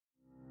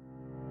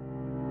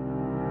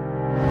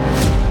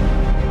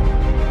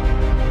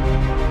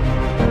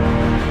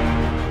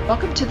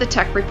Welcome to the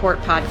Tech Report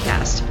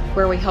podcast,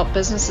 where we help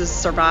businesses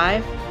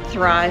survive,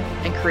 thrive,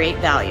 and create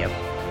value.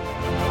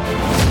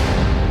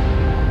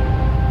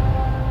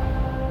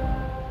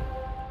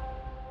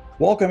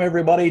 Welcome,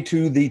 everybody,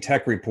 to the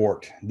Tech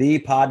Report, the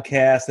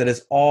podcast that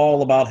is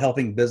all about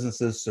helping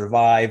businesses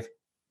survive,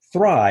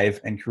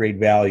 thrive, and create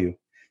value,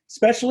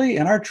 especially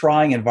in our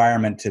trying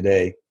environment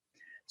today.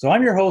 So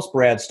I'm your host,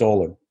 Brad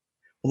Stoller.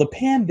 Well, the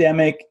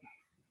pandemic,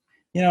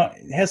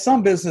 has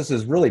some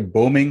businesses really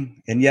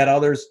booming, and yet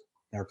others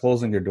are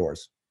closing their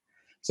doors.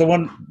 So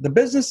when the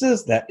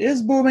businesses that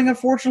is booming,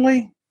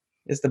 unfortunately,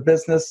 is the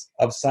business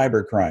of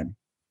cybercrime.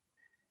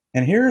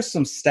 And here are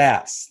some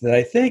stats that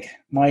I think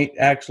might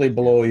actually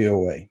blow you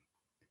away.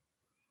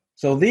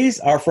 So these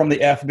are from the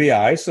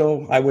FBI,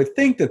 so I would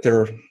think that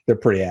they're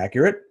pretty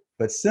accurate.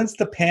 But since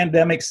the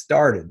pandemic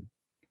started,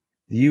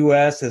 the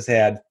U.S. has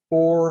had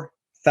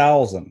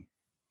 4,000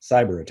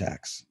 cyber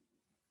attacks.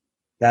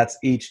 That's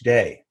each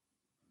day.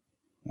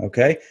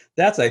 Okay,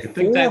 that's I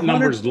think that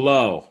number's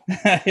low.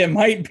 It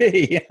might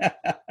be.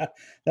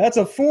 That's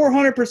a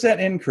 400%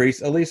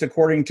 increase, at least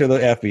according to the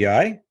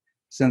FBI,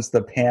 since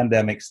the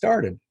pandemic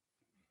started.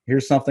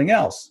 Here's something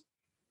else.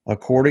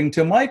 According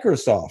to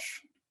Microsoft,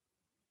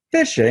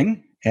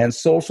 phishing and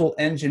social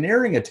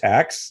engineering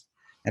attacks,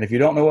 and if you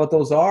don't know what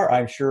those are,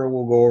 I'm sure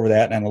we'll go over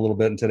that in a little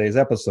bit in today's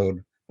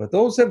episode, but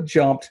those have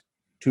jumped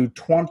to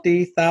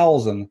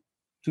 20,000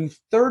 to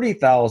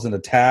 30,000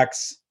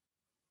 attacks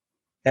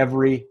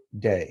every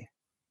day.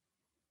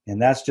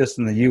 And that's just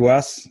in the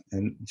U.S.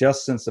 and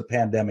just since the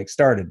pandemic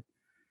started.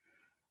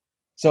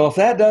 So if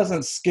that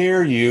doesn't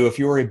scare you, if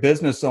you're a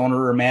business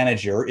owner or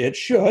manager, it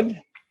should.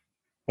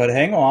 But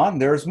hang on,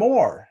 there's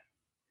more.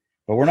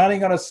 But I'm not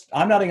even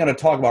going to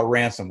talk about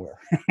ransomware.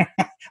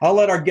 I'll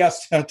let our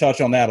guests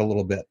touch on that a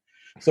little bit.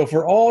 So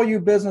for all you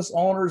business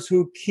owners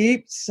who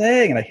keep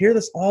saying, and I hear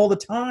this all the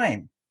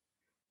time,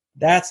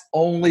 that's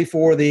only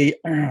for the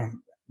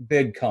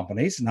big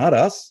companies, not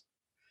us.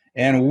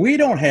 And we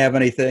don't have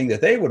anything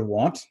that they would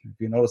want. If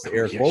you notice the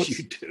air quotes. Yes,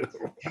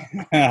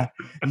 you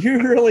do. You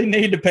really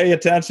need to pay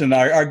attention.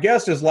 Our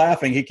guest is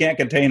laughing. He can't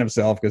contain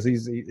himself because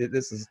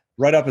this is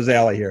right up his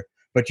alley here.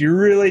 But you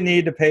really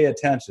need to pay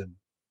attention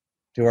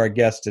to our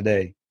guest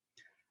today.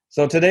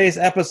 So today's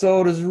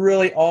episode is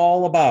really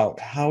all about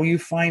how you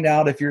find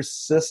out if your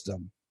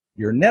system,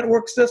 your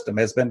network system,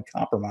 has been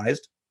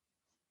compromised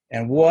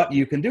and what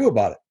you can do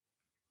about it.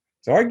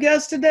 So our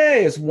guest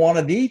today is one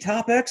of the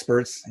top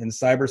experts in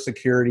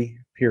cybersecurity,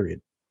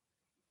 period.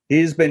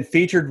 He's been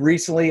featured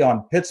recently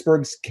on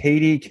Pittsburgh's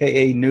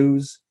KDKA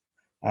News.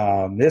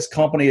 This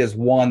company has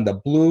won the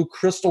Blue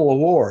Crystal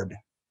Award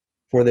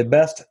for the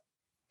best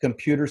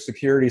computer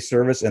security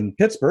service in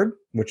Pittsburgh,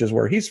 which is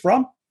where he's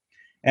from.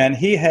 And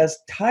he has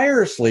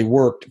tirelessly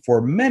worked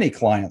for many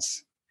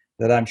clients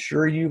that I'm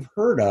sure you've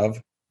heard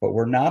of, but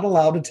we're not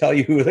allowed to tell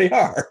you who they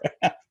are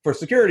for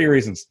security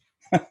reasons.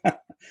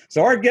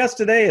 So our guest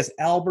today is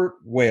Albert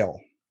Whale.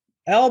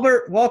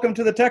 Albert, welcome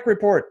to the Tech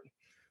Report.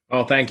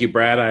 Oh, thank you,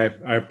 Brad.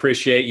 I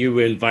appreciate you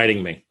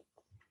inviting me.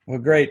 Well,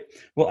 great.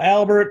 Well,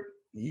 Albert,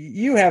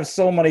 you have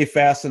so many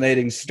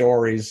fascinating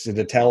stories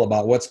to tell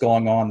about what's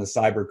going on in the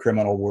cyber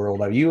criminal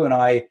world. You and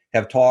I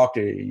have talked,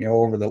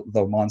 over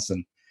the months.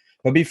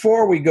 But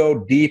before we go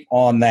deep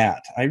on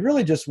that, I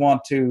really just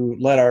want to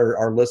let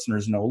our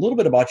listeners know a little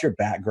bit about your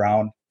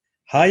background,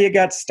 how you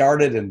got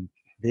started in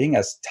being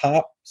a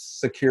top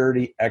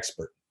security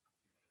expert.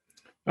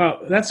 Oh,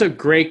 that's a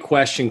great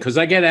question because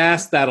I get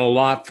asked that a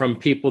lot from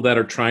people that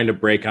are trying to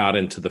break out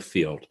into the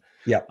field.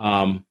 Yeah.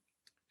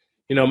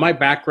 My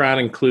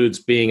background includes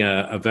being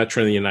a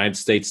veteran of the United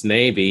States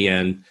Navy,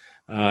 and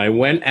I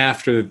went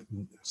after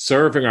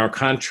serving our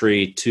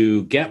country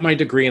to get my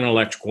degree in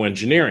electrical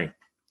engineering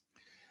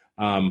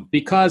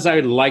because I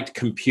liked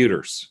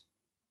computers.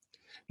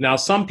 Now,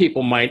 some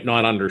people might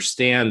not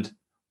understand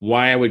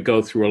why I would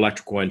go through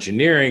electrical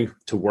engineering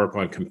to work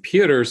on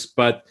computers,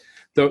 but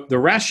the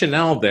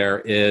rationale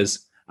there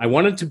is I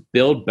wanted to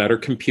build better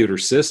computer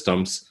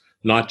systems,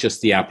 not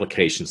just the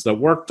applications that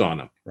worked on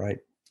them. Right.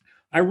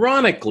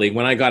 Ironically,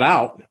 when I got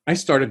out, I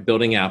started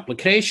building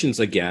applications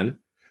again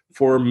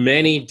for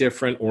many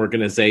different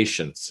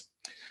organizations.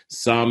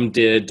 Some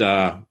did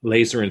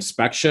laser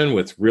inspection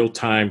with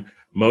real-time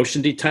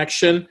motion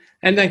detection,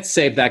 and that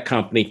saved that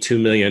company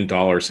 $2 million,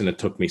 and it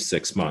took me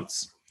 6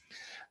 months.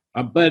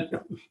 But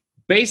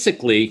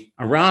basically,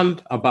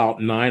 around about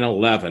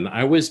 9/11,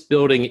 I was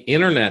building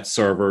internet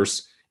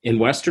servers in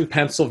Western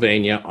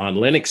Pennsylvania on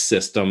Linux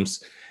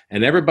systems,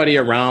 and everybody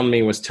around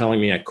me was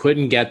telling me I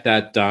couldn't get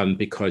that done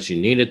because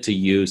you needed to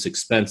use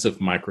expensive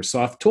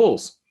Microsoft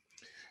tools.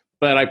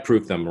 But I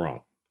proved them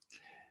wrong.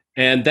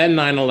 And then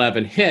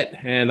 9/11 hit,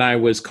 and I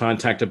was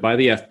contacted by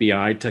the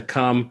FBI to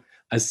come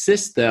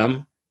assist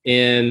them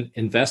in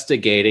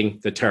investigating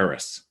the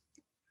terrorists.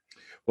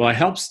 Well, I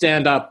helped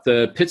stand up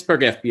the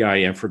Pittsburgh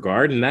FBI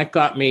InfraGard, and that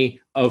got me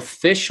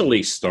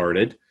officially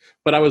started.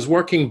 But I was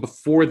working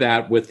before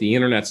that with the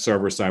internet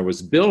servers I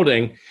was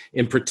building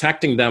in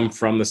protecting them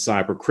from the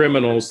cyber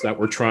criminals that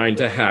were trying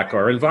to hack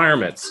our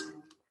environments.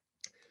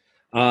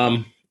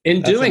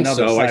 In That's doing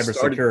another so, I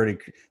started. cybersecurity.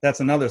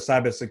 That's another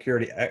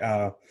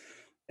cybersecurity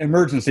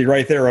emergency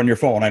right there on your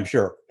phone, I'm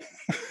sure.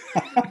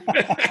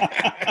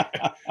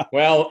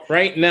 Well,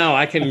 right now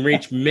I can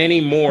reach many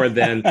more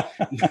than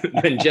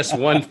just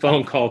one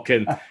phone call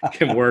can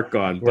work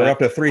on. We're But up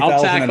to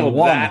I'll tackle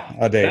 3,001 that.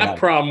 a day That now.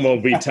 problem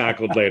will be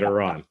tackled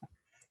later on.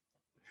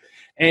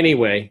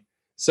 Anyway,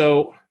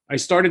 so I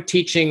started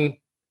teaching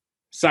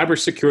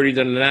cybersecurity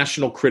to the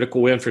national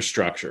critical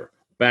infrastructure,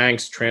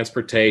 banks,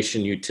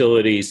 transportation,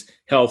 utilities,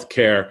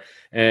 healthcare,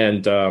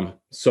 and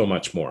so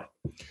much more.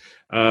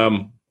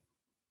 From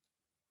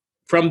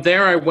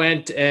there, I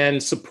went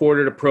and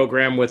supported a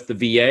program with the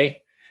VA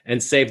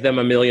and saved them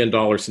 $1 million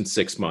in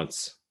 6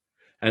 months.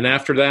 And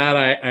after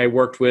that, I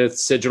worked with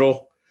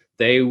Cigital.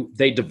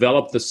 They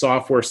developed the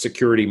software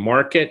security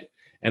market,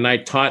 and I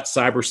taught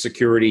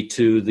cybersecurity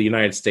to the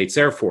United States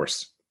Air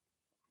Force.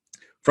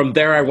 From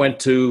there, I went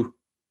to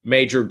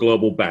major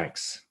global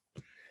banks,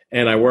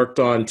 and I worked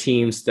on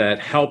teams that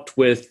helped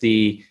with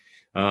the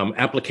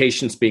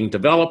applications being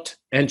developed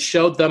and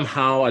showed them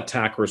how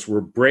attackers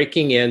were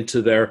breaking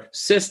into their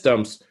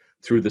systems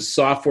through the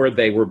software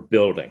they were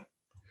building.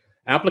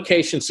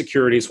 Application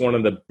security is one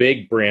of the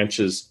big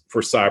branches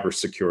for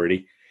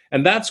cybersecurity,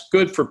 and that's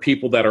good for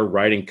people that are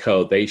writing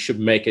code. They should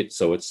make it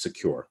so it's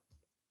secure.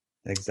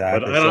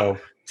 Exactly.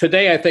 But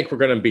today, I think we're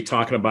going to be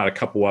talking about a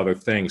couple other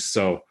things.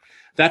 So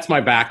that's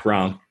my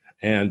background,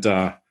 and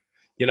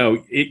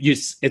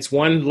it's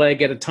one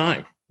leg at a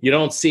time. You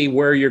don't see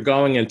where you're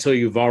going until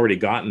you've already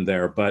gotten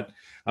there. But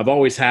I've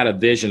always had a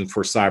vision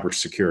for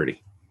cybersecurity.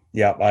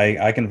 Yeah,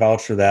 I can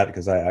vouch for that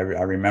because I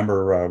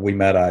remember we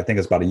met, I think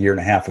it's about 1.5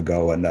 years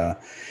ago.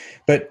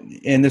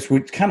 And this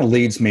kind of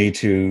leads me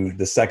to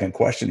the second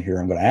question here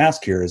I'm going to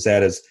ask here is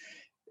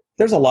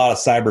there's a lot of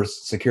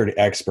cybersecurity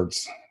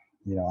experts,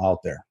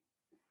 out there.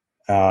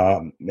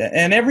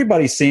 And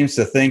everybody seems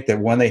to think that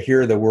when they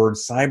hear the word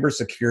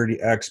cybersecurity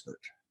expert,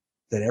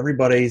 that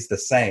everybody's the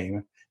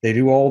same. They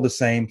do all the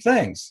same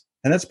things.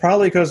 And that's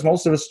probably because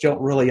most of us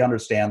don't really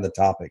understand the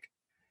topic.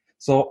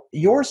 So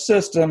your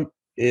system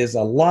is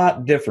a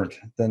lot different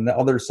than the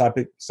other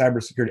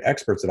cybersecurity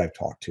experts that I've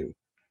talked to.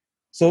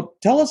 So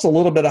tell us a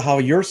little bit of how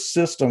your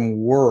system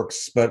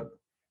works, but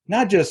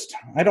not just,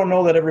 I don't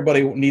know that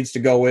everybody needs to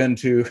go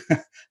into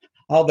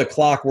how the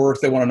clock works.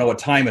 They want to know what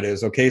time it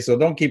is, okay? So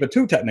don't keep it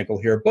too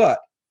technical here, but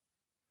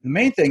the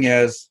main thing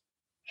is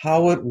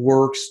how it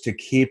works to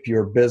keep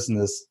your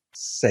business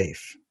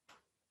safe.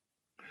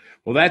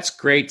 Well, that's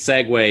great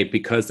segue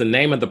because the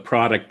name of the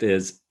product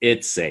is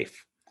It's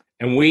Safe.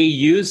 And we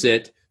use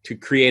it to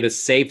create a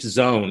safe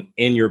zone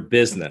in your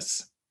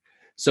business.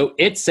 So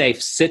It's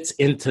Safe sits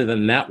into the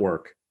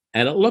network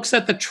and it looks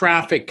at the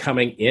traffic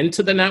coming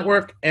into the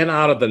network and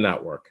out of the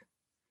network.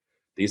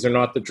 These are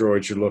not the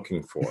droids you're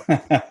looking for.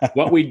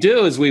 What we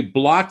do is we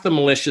block the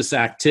malicious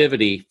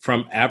activity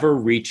from ever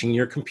reaching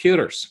your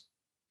computers.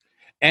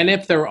 And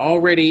if they're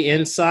already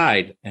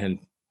inside, and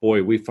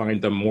boy, we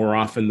find them more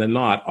often than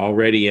not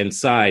already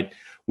inside,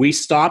 we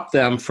stop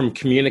them from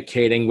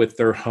communicating with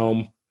their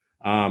home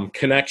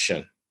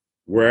connection.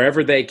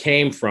 Wherever they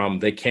came from,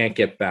 they can't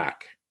get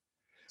back.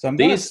 So I'm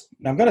going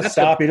to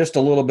stop you just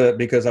a little bit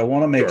because I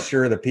want to make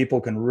sure that people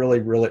can really,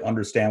 really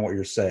understand what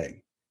you're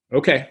saying.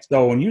 Okay.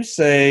 So when you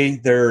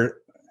say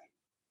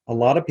a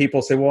lot of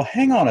people say, well,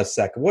 hang on a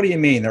second. What do you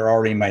mean they're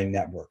already in my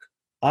network?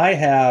 I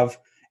have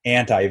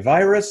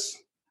antivirus.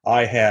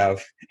 I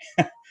have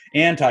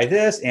anti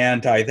this,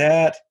 anti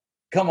that.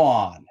 Come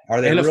on. Are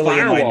they really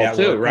in my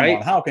network? Too, right? Come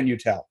on. How can you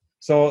tell?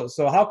 So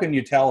how can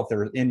you tell if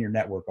they're in your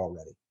network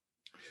already?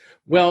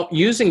 Well,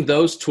 using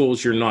those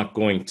tools, you're not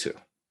going to.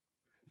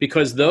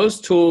 Because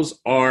those tools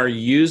are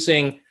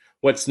using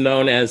what's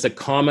known as a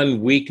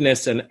common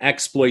weakness and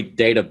exploit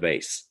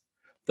database.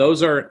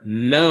 Those are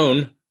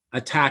known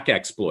attack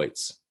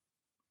exploits.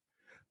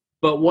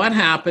 But what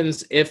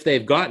happens if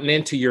they've gotten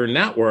into your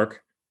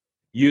network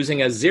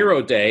using a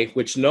 0-day,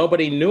 which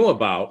nobody knew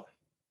about,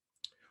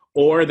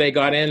 or they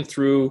got in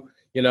through,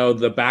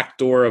 the back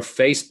door of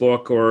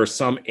Facebook or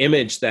some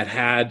image that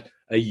had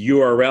a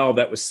URL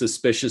that was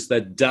suspicious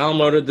that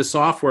downloaded the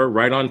software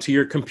right onto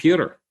your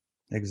computer?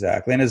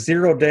 Exactly. And a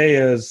 0-day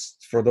is,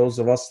 for those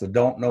of us that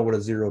don't know what a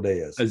 0-day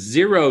is. A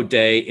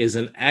 0-day is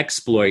an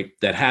exploit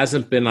that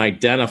hasn't been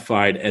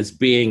identified as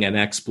being an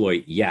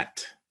exploit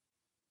yet.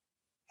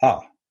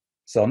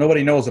 So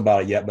nobody knows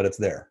about it yet, but it's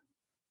there.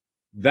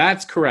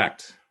 That's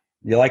correct.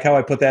 You like how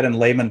I put that in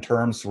layman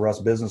terms for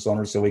us business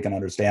owners so we can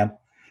understand?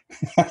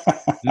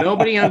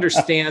 Nobody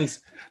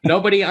understands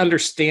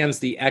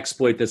the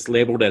exploit that's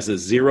labeled as a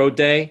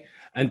 0-day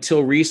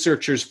until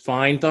researchers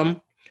find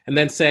them and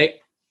then say,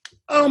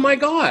 oh my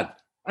God,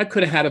 I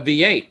could have had a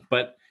V8,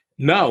 but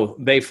no,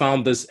 they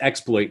found this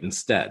exploit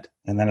instead.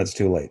 And then it's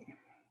too late.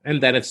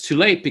 And then it's too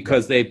late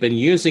because they've been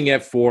using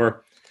it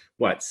for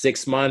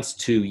 6 months,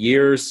 2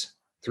 years,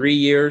 3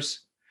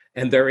 years,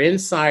 and they're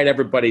inside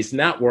everybody's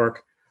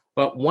network.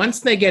 But once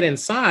they get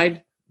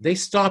inside, they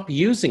stop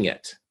using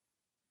it.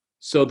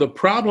 So the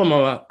problem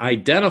of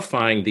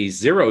identifying these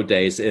 0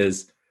 days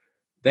is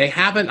they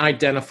haven't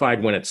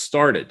identified when it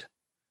started.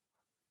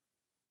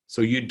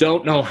 So you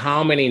don't know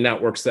how many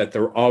networks that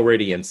they're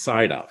already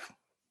inside of.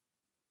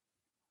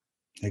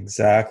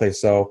 Exactly.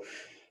 So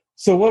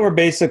what we're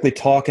basically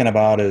talking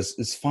about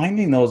is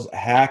finding those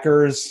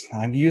hackers.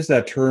 I've used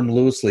that term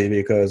loosely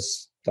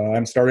because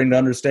I'm starting to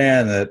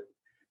understand that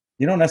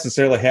you don't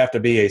necessarily have to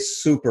be a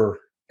super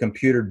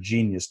computer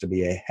genius to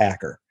be a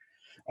hacker.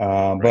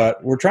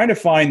 But we're trying to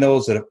find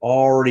those that have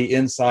already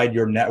inside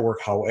your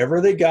network,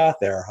 however they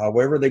got there,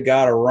 however they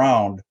got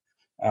around.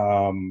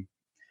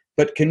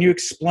 But can you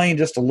explain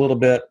just a little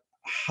bit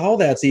how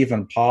that's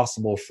even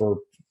possible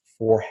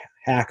for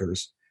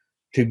hackers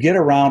to get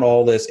around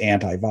all this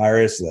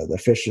antivirus, the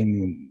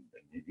phishing,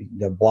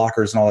 the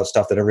blockers, and all that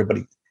stuff that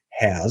everybody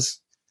has?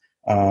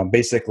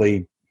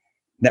 Basically,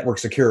 network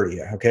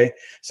security. Okay,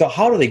 so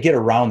how do they get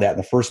around that in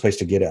the first place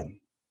to get in?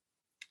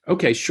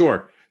 Okay,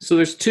 sure. So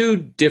there's two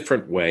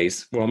different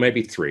ways, well,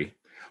 maybe three.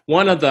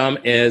 One of them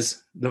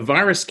is the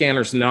virus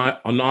scanners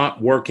are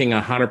not working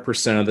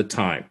 100% of the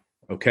time,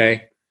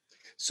 okay?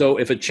 So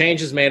if a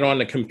change is made on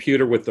the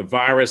computer with the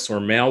virus or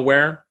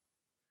malware,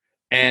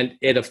 and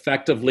it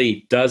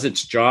effectively does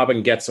its job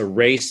and gets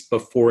erased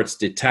before it's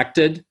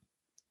detected,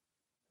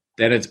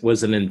 then it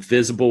was an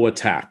invisible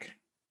attack.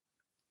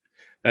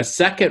 A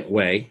second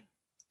way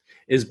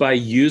is by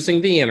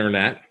using the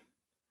internet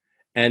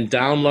and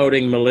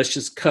downloading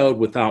malicious code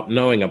without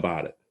knowing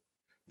about it,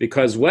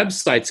 because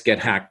websites get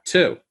hacked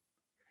too.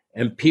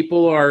 And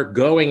people are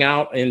going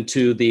out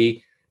into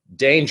the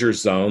danger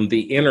zone,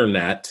 the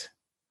internet,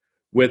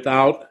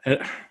 without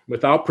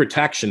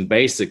protection,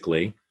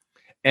 basically.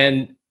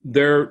 And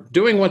they're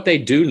doing what they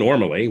do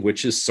normally,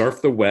 which is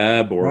surf the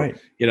web or,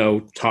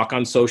 talk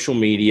on social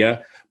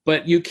media,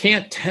 but you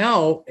can't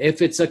tell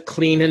if it's a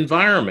clean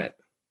environment.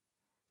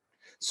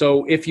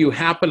 So if you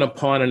happen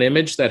upon an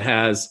image that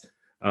has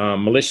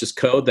malicious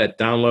code that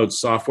downloads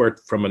software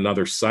from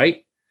another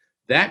site,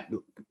 that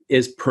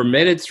is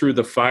permitted through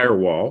the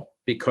firewall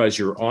because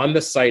you're on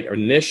the site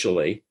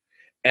initially.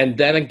 And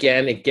then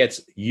again, it gets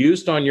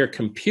used on your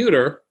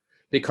computer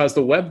because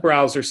the web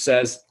browser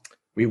says,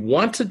 we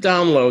want to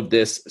download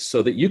this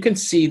so that you can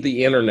see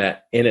the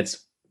internet in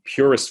its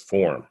purest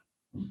form,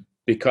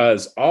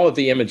 because all of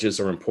the images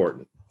are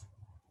important.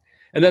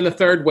 And then the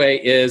third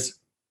way is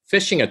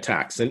phishing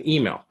attacks and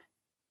email.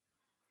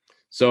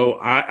 So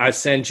I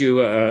send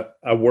you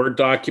a Word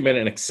document,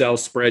 an Excel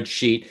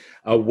spreadsheet,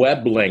 a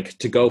web link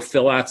to go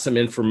fill out some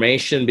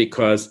information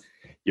because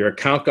your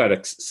account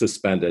got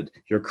suspended,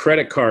 your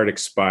credit card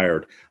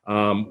expired,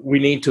 we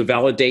need to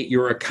validate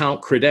your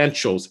account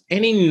credentials,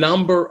 any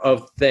number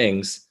of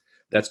things.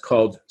 That's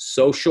called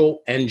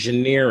social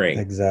engineering.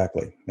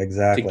 Exactly.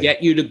 To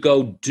get you to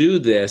go do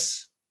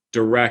this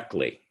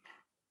directly,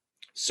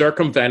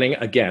 circumventing,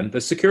 again,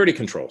 the security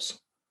controls.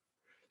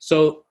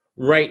 So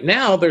right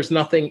now, there's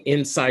nothing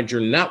inside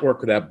your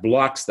network that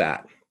blocks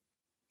that.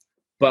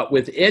 But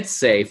with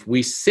ItSafe,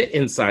 we sit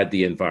inside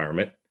the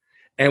environment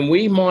and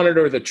we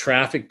monitor the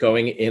traffic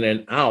going in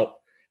and out,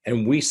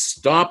 and we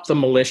stop the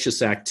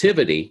malicious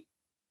activity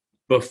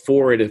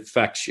before it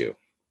affects you.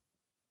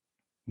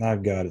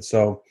 I've got it.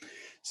 So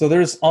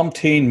there's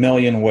umpteen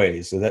million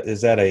ways.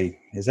 Is that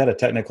a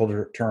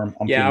technical term?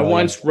 Yeah, I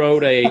once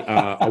wrote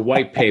a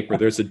white paper.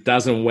 There's a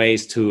dozen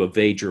ways to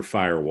evade your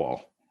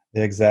firewall.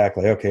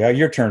 Exactly. Okay,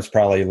 your term's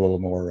probably a little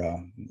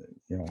more,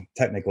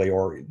 technically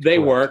oriented. They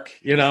work,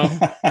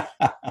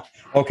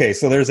 Okay,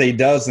 so there's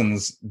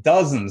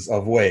dozens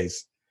of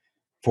ways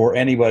for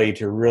anybody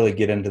to really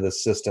get into the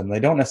system.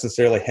 They don't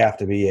necessarily have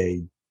to be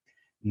a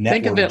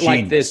network Think of it genius.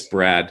 like this,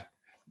 Brad.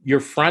 Your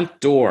front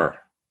door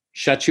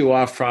shuts you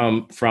off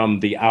from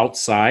the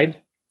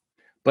outside,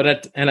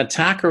 but an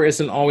attacker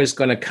isn't always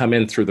going to come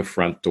in through the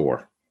front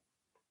door.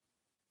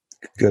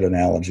 Good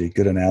analogy.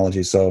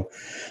 So,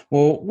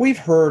 I've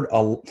heard a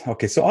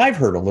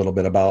little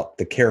bit about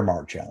the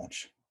CareMart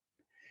challenge.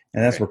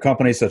 And that's where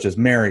companies such as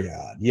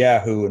Marriott,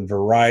 Yahoo, and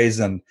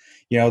Verizon,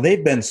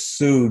 they've been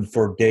sued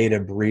for data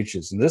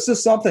breaches. And this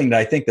is something that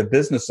I think the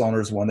business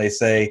owners, when they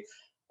say,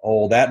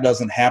 oh, that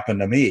doesn't happen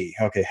to me.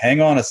 Okay,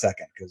 hang on a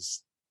second,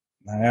 because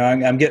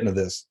I'm getting to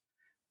this.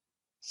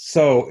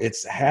 So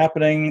it's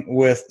happening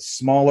with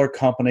smaller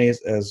companies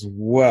as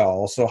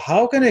well. So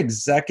how can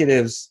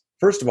executives,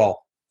 first of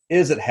all,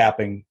 is it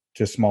happening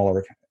to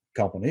smaller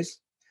companies?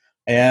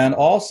 And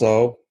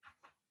also,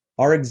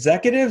 are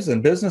executives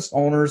and business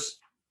owners,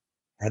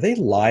 are they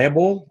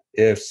liable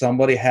if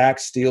somebody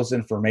hacks, steals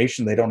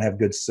information, they don't have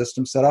good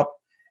systems set up,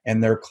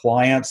 and their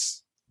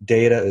clients'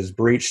 data is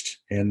breached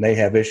and they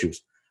have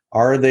issues?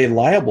 Are they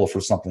liable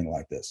for something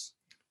like this?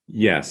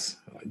 Yes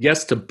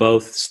to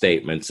both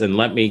statements. And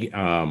let me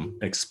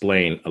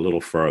explain a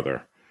little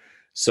further.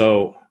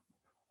 So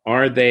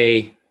are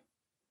they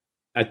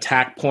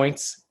attack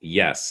points?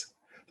 Yes.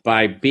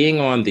 By being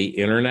on the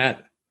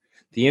internet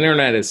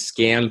is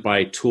scanned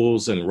by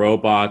tools and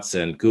robots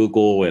and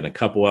Google and a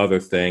couple other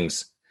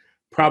things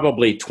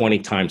probably 20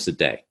 times a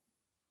day.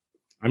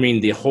 I mean,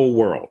 the whole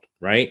world,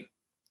 right?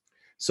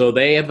 So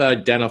they have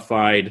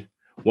identified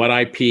what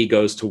IP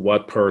goes to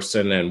what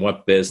person and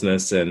what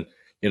business and,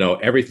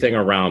 everything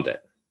around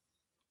it.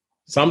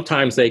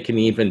 Sometimes they can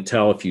even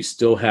tell if you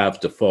still have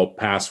default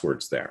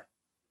passwords there.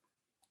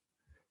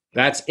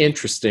 That's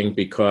interesting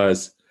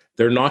because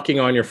they're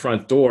knocking on your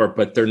front door,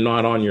 but they're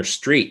not on your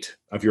street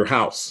of your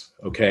house,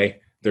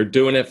 okay? They're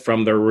doing it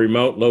from their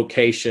remote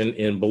location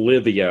in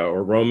Bolivia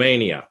or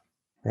Romania.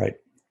 Right.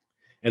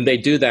 And they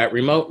do that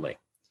remotely.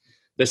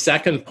 The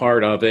second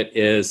part of it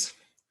is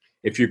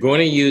if you're going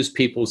to use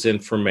people's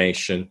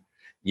information,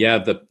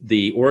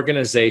 the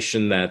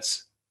organization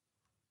that's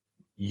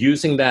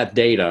using that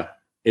data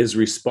is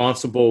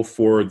responsible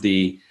for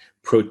the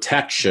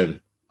protection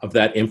of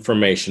that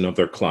information of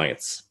their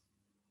clients.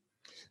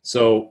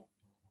 So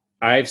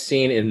I've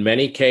seen in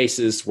many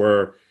cases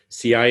where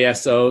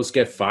CISOs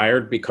get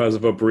fired because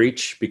of a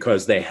breach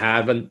because they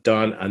haven't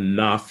done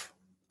enough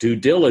due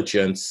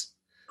diligence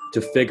to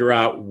figure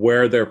out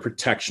where their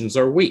protections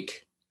are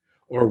weak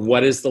or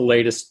what is the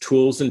latest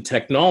tools and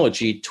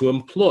technology to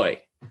employ.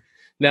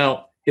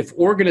 Now, if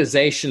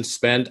organizations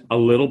spend a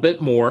little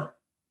bit more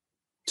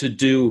to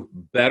do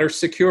better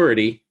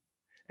security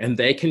and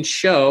they can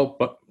show,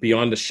 but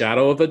beyond a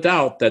shadow of a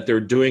doubt, that they're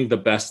doing the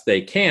best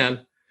they can,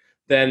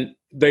 then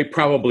they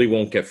probably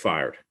won't get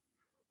fired.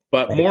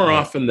 But more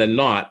often than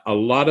not, a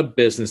lot of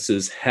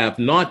businesses have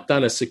not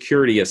done a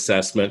security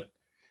assessment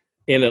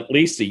in at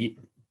least a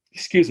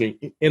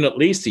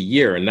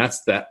year, and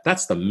that's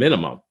the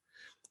minimum.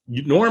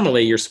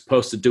 Normally, you're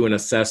supposed to do an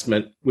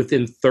assessment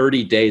within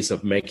 30 days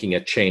of making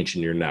a change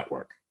in your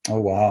network. Oh,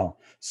 wow.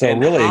 So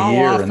and really how a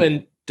year.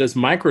 Often does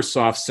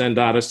Microsoft send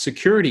out a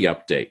security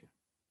update?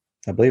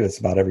 I believe it's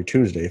about every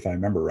Tuesday, if I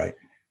remember right.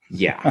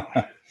 Yeah.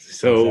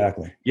 So,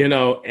 exactly.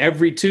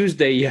 Every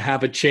Tuesday you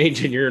have a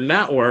change in your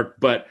network,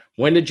 but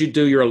when did you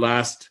do your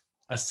last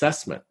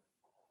assessment?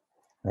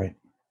 Right.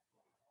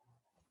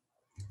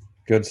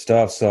 Good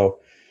stuff. So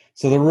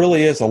there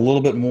really is a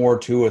little bit more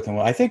to it. And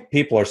I think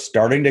people are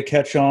starting to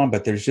catch on,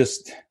 but this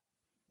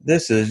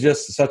is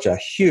just such a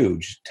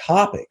huge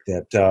topic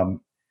that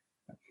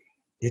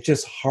it's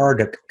just hard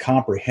to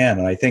comprehend.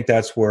 And I think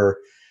that's where,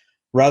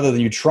 rather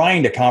than you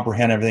trying to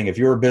comprehend everything, if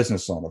you're a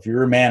business owner, if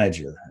you're a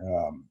manager,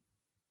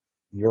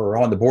 you're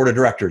on the board of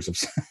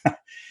directors.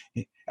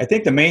 I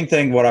think the main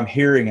thing, what I'm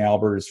hearing,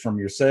 Albert, is from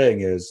you're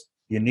saying is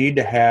you need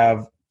to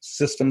have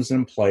systems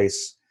in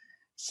place.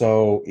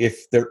 So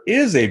if there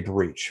is a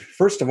breach,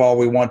 first of all,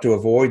 we want to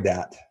avoid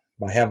that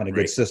by having a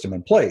good system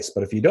in place.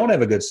 But if you don't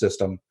have a good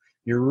system,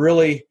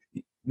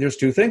 there's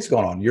two things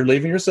going on. You're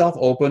leaving yourself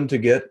open to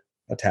get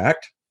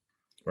attacked,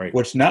 right?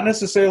 Which not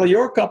necessarily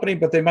your company,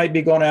 but they might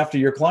be going after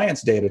your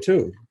client's data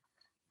too.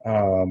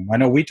 I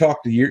know we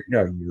talked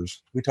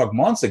we talked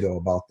months ago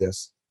about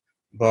this,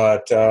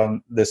 but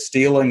the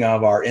stealing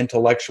of our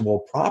intellectual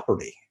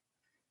property.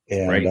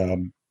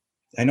 And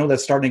I know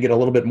that's starting to get a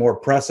little bit more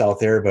press out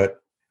there, but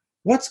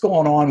what's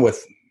going on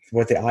with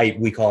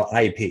we call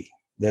it IP?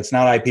 That's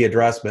not IP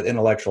address, but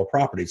intellectual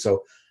property.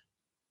 So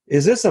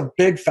is this a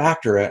big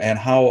factor in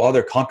how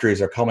other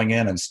countries are coming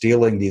in and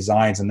stealing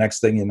designs? And next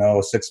thing you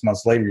know, 6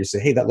 months later, you say,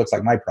 hey, that looks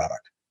like my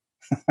product.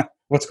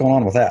 What's going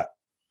on with that?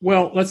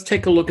 Well, let's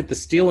take a look at the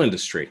steel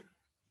industry.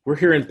 We're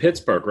here in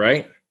Pittsburgh,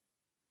 right?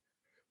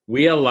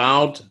 We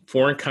allowed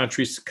foreign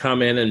countries to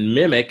come in and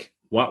mimic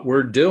what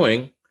we're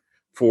doing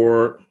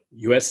for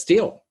U.S.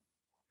 Steel.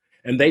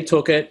 And they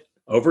took it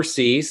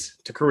overseas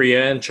to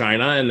Korea and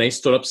China, and they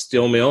stood up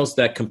steel mills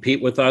that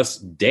compete with us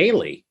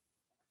daily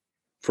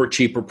for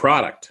cheaper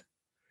product.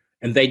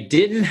 And they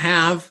didn't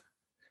have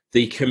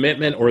the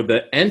commitment or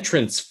the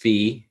entrance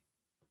fee,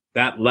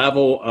 that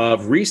level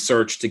of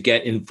research to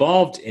get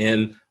involved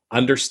in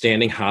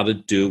understanding how to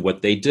do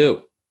what they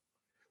do.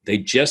 They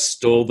just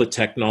stole the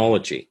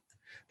technology.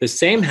 The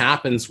same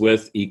happens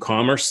with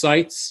e-commerce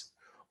sites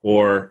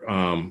or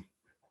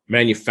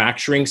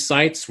manufacturing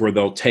sites where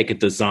they'll take a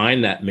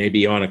design that may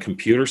be on a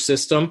computer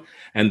system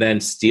and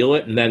then steal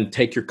it and then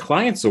take your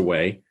clients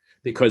away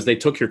because they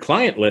took your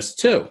client list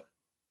too.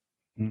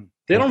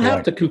 They don't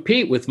have to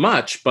compete with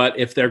much, but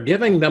if they're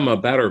giving them a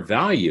better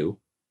value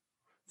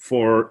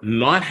for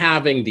not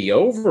having the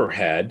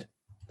overhead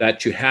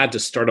that you had to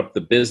start up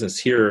the business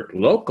here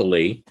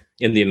locally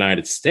in the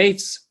United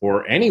States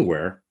or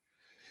anywhere,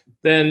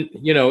 then,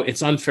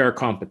 it's unfair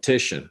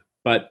competition.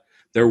 But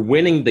they're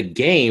winning the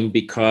game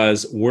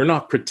because we're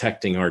not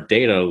protecting our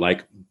data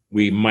like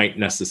we might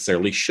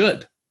necessarily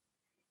should.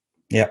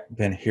 Yeah,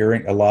 been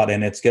hearing a lot,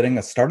 and it's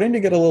starting to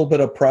get a little bit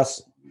of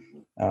press.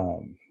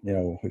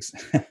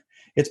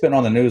 It's been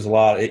on the news a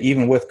lot,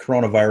 even with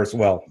coronavirus.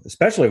 Well,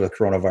 especially with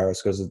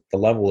coronavirus, because the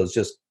level has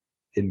just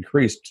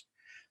increased.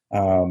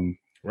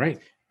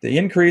 Right. The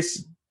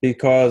increase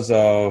because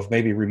of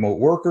maybe remote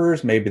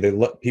workers, maybe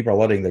people are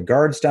letting the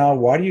guards down.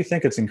 Why do you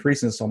think it's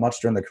increasing so much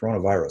during the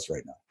coronavirus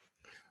right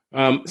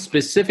now?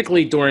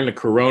 Specifically during the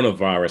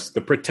coronavirus,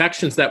 the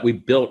protections that we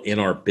built in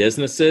our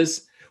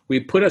businesses, we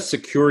put a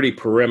security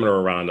perimeter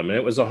around them. And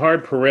it was a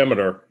hard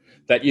perimeter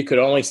that you could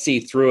only see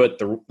through it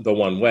the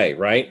one way,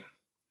 right?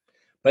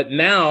 But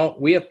now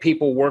we have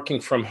people working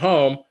from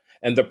home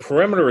and the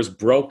perimeter is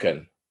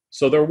broken.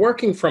 So they're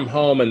working from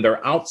home and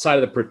they're outside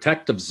of the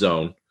protective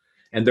zone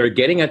and they're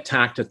getting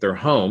attacked at their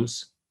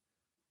homes.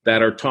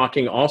 that are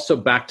talking also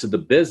back to the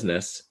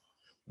business,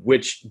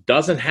 which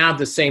doesn't have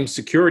the same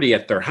security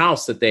at their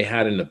house that they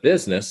had in the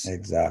business.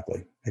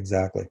 Exactly.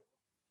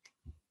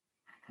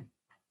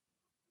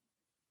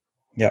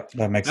 Yep,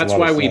 that makes a That's lot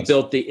of why sense. we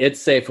built the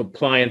It's Safe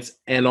appliance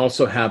and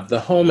also have the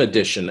home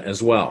edition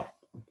as well.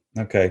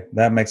 Okay,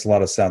 that makes a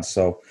lot of sense.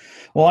 So,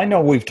 well, I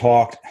know we've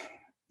talked,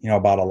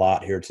 about a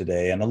lot here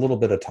today and a little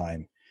bit of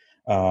time.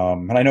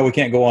 And I know we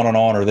can't go on and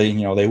on, or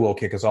they will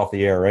kick us off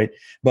the air, right?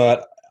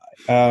 But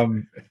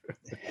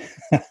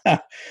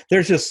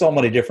there's just so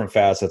many different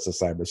facets of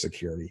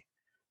cybersecurity.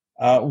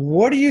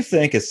 What do you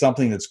think is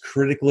something that's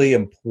critically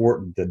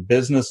important that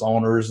business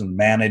owners and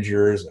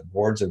managers and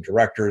boards of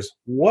directors,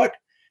 what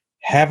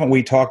haven't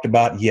we talked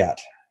about yet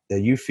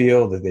that you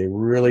feel that they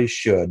really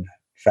should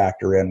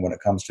factor in when it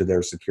comes to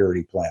their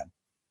security plan?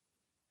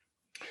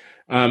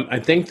 I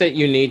think that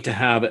you need to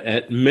have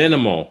at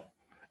minimal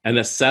an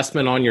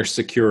assessment on your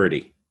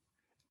security.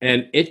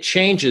 And it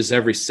changes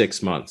every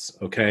 6 months,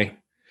 okay?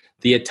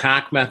 The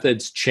attack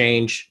methods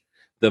change,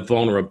 the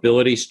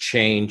vulnerabilities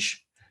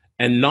change,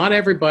 and not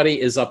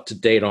everybody is up to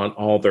date on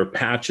all their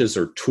patches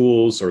or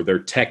tools or their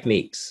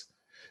techniques.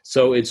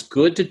 So it's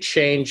good to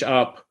change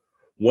up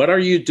what are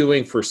you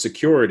doing for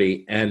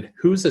security and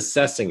who's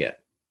assessing it.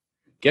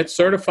 Get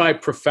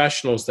certified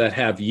professionals that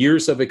have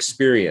years of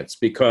experience,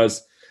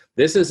 because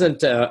this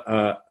isn't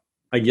a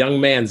young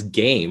man's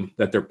game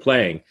that they're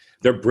playing.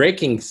 They're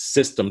breaking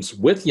systems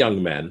with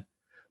young men,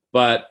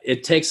 but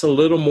it takes a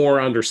little more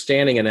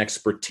understanding and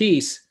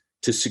expertise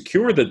to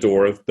secure the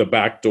door, the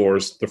back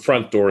doors, the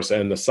front doors,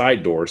 and the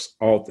side doors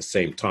all at the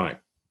same time.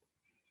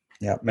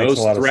 Yeah, makes those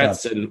a lot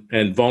threats of sense.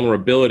 and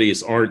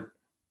vulnerabilities aren't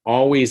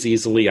always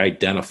easily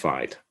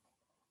identified.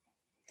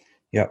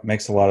 Yeah,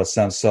 makes a lot of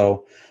sense.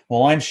 So,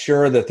 well, I'm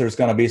sure that there's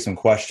going to be some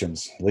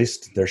questions. At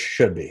least there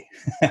should be.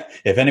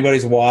 If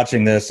anybody's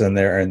watching this and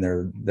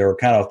they're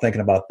kind of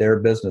thinking about their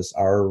business,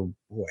 have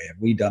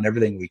we done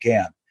everything we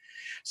can?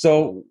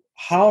 So,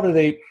 how do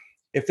they,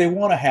 if they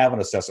want to have an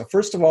assessment?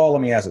 First of all,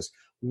 let me ask this: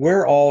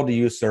 where all do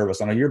you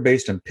service? I know you're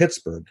based in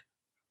Pittsburgh,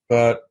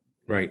 but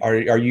right,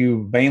 are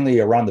you mainly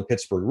around the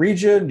Pittsburgh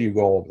region? Do you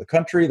go all over the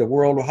country, the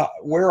world?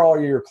 Where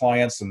are your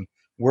clients, and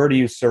where do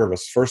you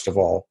service? First of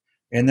all.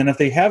 And then if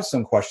they have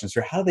some questions,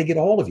 how do they get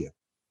a hold of you?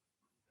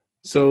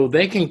 So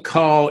they can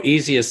call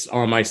easiest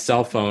on my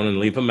cell phone and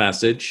leave a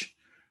message.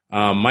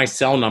 My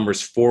cell number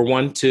is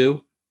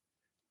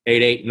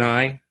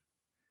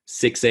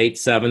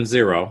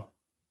 412-889-6870.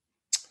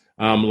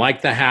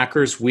 Like the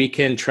hackers, we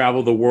can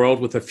travel the world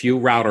with a few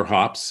router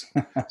hops.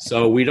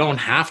 So we don't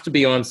have to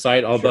be on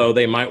site, although Sure.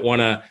 They might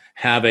want to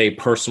have a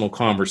personal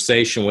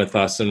conversation with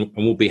us, and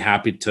we'll be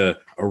happy to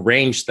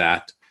arrange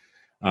that.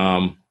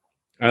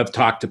 I've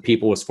talked to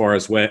people as far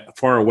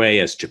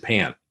away as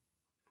Japan.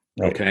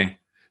 Right. Okay.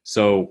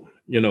 So,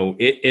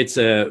 it's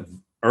a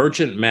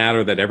urgent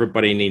matter that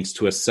everybody needs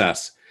to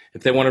assess.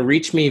 If they want to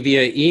reach me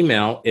via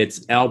email,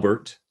 it's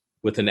Albert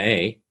with an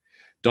A,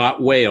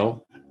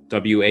 .whale,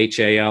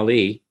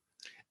 WHALE,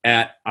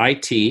 at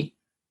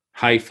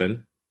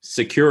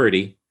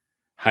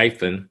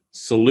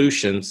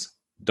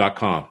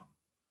IT-security-solutions.com.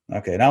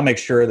 Okay. And I'll make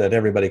sure that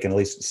everybody can at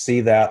least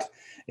see that.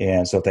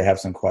 And so if they have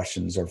some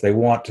questions, or if they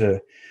want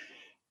to,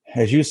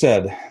 as you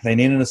said, they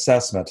need an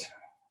assessment.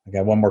 I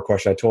got one more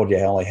question. I told you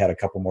I only had a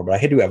couple more, but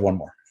I do have one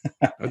more.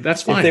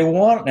 That's fine. If they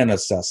want an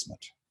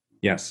assessment,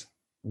 yes.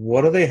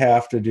 What do they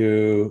have to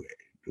do?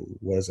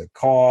 What does it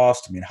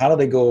cost? I mean, how do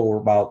they go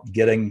about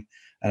getting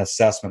an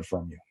assessment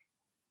from you?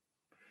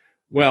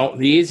 Well,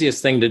 the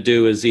easiest thing to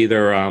do is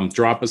either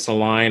drop us a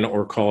line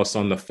or call us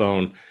on the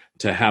phone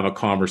to have a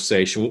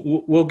conversation.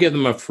 We'll give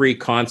them a free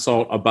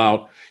consult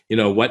about,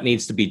 what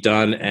needs to be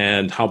done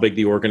and how big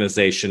the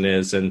organization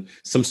is, and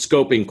some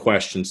scoping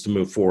questions to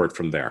move forward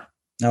from there.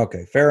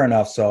 Okay, fair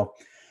enough. So,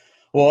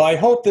 well, I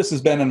hope this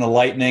has been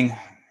enlightening.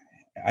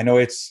 I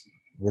know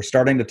we're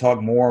starting to talk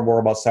more and more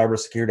about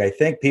cybersecurity. I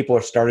think people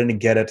are starting to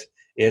get it.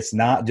 It's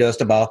not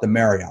just about the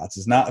Marriotts.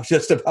 It's not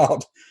just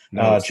about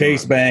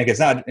Chase Bank. It's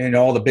not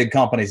all the big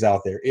companies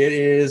out there. It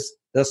is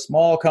the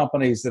small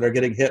companies that are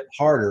getting hit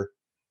harder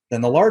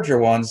than the larger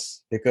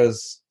ones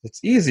because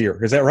it's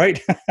easier. Is that right?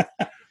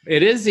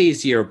 It is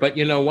easier, but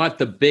you know what?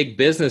 The big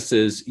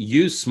businesses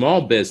use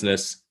small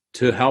business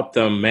to help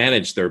them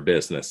manage their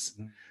business.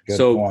 Good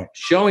so point.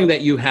 Showing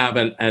that you have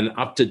an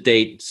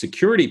up-to-date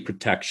security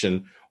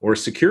protection or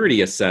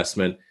security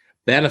assessment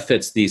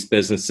benefits these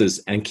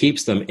businesses and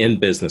keeps them in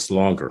business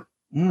longer.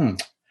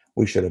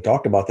 We should have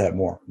talked about that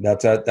more.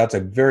 That's a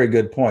very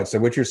good point. So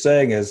what you're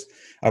saying is,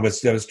 I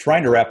was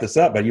trying to wrap this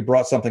up, but you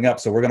brought something up,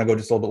 so we're going to go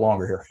just a little bit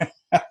longer here.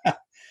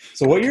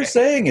 So what you're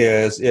saying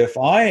is, if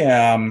I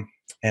am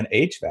an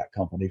HVAC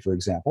company, for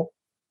example,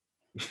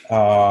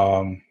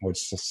 which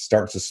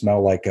starts to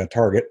smell like a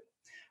Target,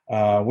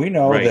 we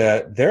know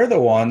that they're the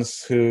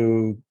ones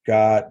who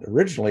got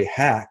originally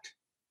hacked,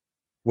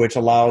 which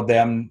allowed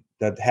the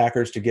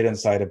hackers to get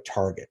inside of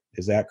Target.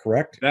 Is that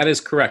correct? That is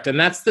correct. And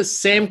that's the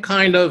same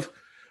kind of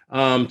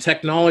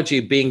technology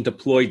being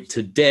deployed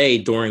today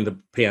during the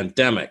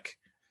pandemic.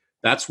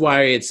 That's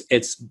why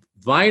it's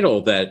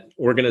vital that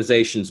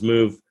organizations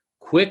move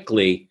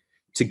quickly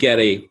to get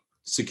a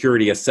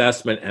security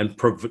assessment and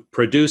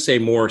produce a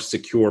more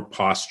secure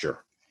posture.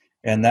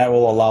 And that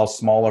will allow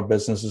smaller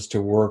businesses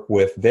to work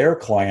with their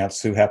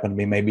clients who happen to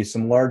be maybe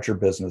some larger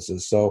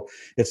businesses. So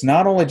it's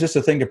not only just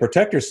a thing to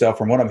protect yourself.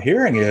 From what I'm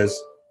hearing is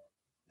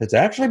it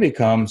actually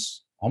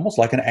becomes almost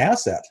like an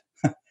asset.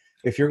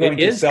 If you're going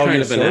to sell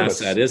your service. It is kind of an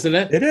asset, isn't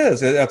it? It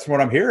is. That's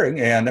what I'm hearing.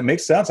 And it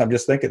makes sense. I'm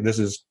just thinking this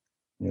is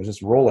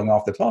just rolling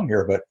off the tongue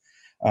here. But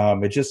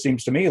it just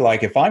seems to me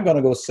like if I'm going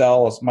to go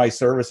sell my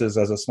services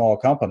as a small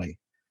company,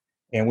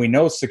 and we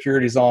know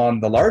security's on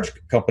the large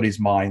companies'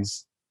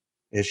 minds,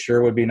 it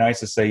sure would be nice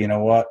to say, you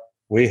know what,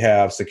 we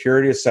have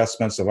security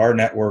assessments of our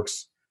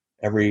networks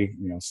every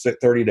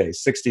 30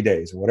 days, 60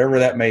 days, whatever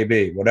that may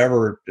be,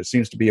 whatever it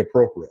seems to be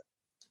appropriate.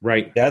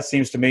 Right. That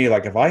seems to me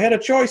like if I had a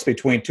choice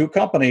between two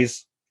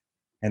companies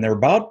and they're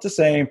about the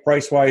same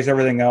price-wise,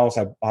 everything else,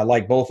 I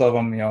like both of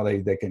them.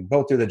 They can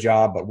both do the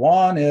job, but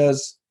one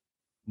is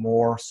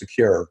more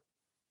secure.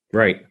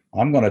 Right.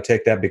 I'm going to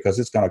take that because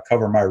it's going to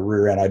cover my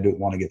rear end. I don't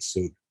want to get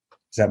sued.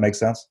 Does that make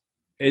sense?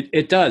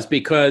 It does,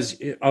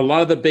 because a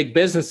lot of the big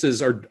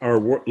businesses are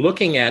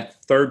looking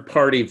at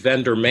third-party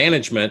vendor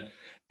management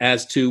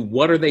as to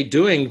what are they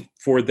doing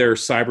for their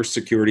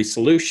cybersecurity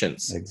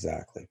solutions.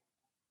 Exactly.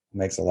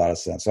 Makes a lot of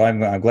sense. So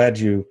I'm glad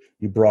you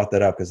brought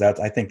that up, because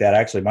I think that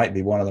actually might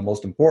be one of the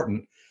most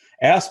important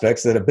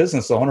aspects that a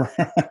business owner,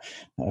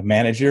 a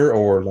manager,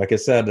 or like I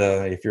said,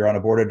 if you're on a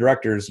board of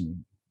directors,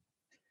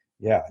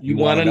 you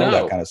want to know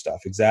that kind of stuff.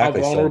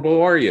 Exactly. How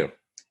vulnerable are you?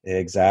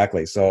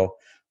 Exactly. So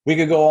we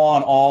could go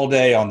on all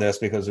day on this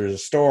because there's a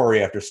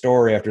story after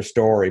story after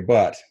story,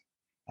 but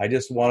I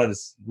just wanted to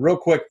real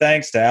quick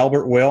thanks to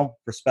Albert Will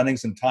for spending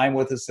some time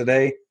with us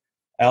today.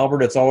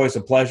 Albert, it's always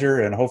a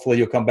pleasure, and hopefully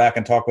you'll come back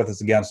and talk with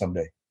us again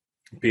someday.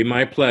 Be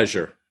my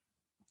pleasure.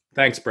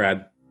 Thanks,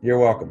 Brad. You're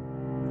welcome.